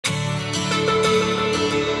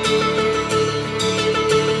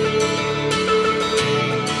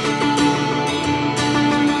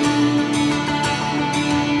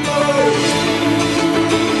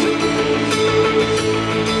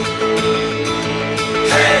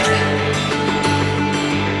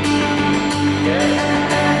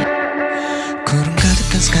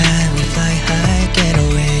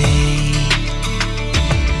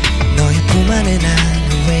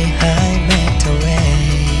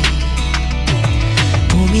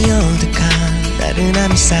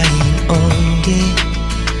바람이 쌓인 온기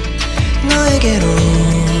너에게로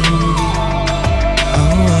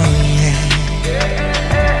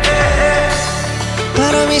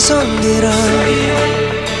바람이 손들어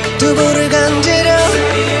두 볼을 간지러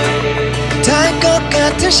닿을 것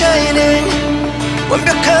같은 샤이닝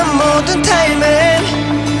완벽한 모든 타이밍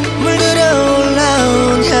물들여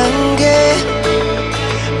올라온 향기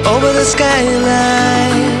Over the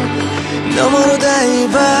skyline 너머로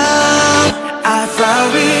다이브 I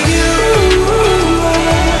fly with you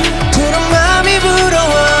푸른 맘이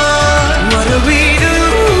불어와 What do we do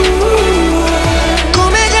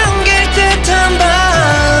꿈에 잠길 듯한 밤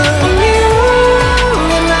Only you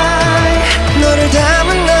and I 너를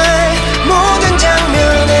담은 날 모든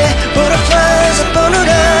장면에 Butterflies upon a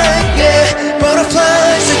line yeah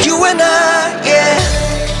Butterflies like you and I yeah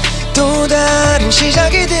또 다른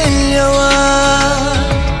시작이 들려와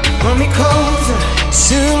Hold me closer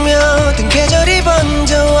스며든 계절이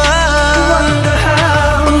번져와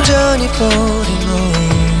온전히 falling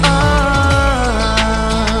on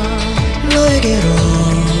너에게로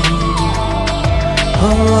oh,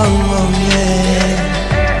 oh, oh, yeah.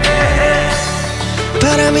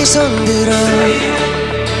 바람이 손들어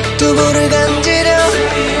두 볼을 간지려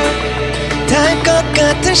닿을 것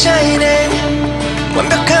같은 샤이닝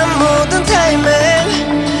완벽한 모든 타이밍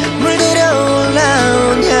물들여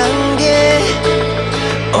올라온 향기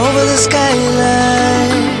Over the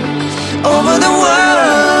skyline Over the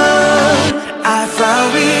world I fly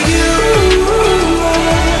with you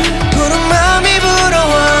푸른 맘이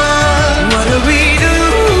불어와 What do we do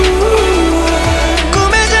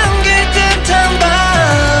꿈에 잠길 듯한 밤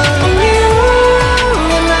Only you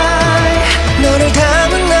and I 너를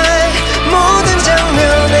담은 날 모든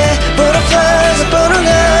장면에 Butterflies upon a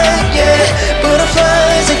night yeah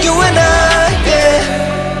Butterflies like you and I yeah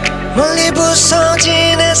멀리 부서진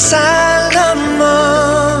햇살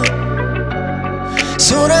넘어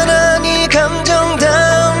소란한 이 감정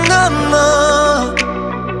다음 넘어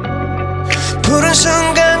푸른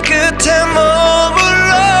순간 끝에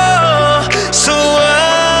머물러 So I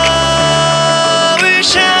will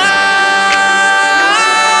shine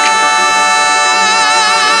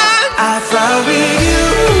I fly with you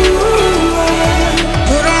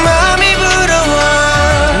푸른 맘이 불어와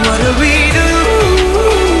What do we do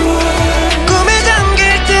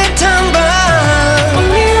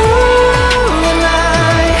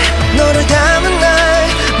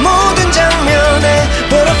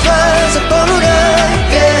Butterflies upon a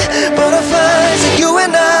line, yeah Butterflies like you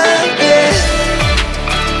and I, yeah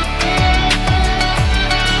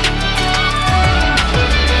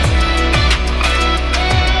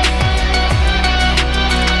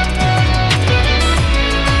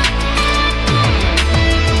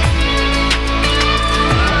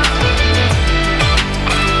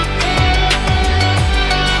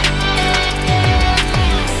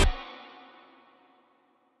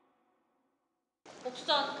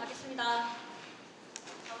복수전 가겠습니다.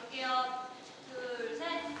 가볼게요. 둘, 셋,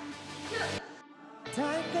 큐!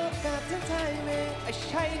 닿을 것 같은 타이밍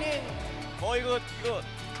샤이닝 이거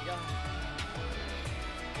야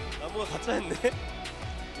나무가 가짜 했네.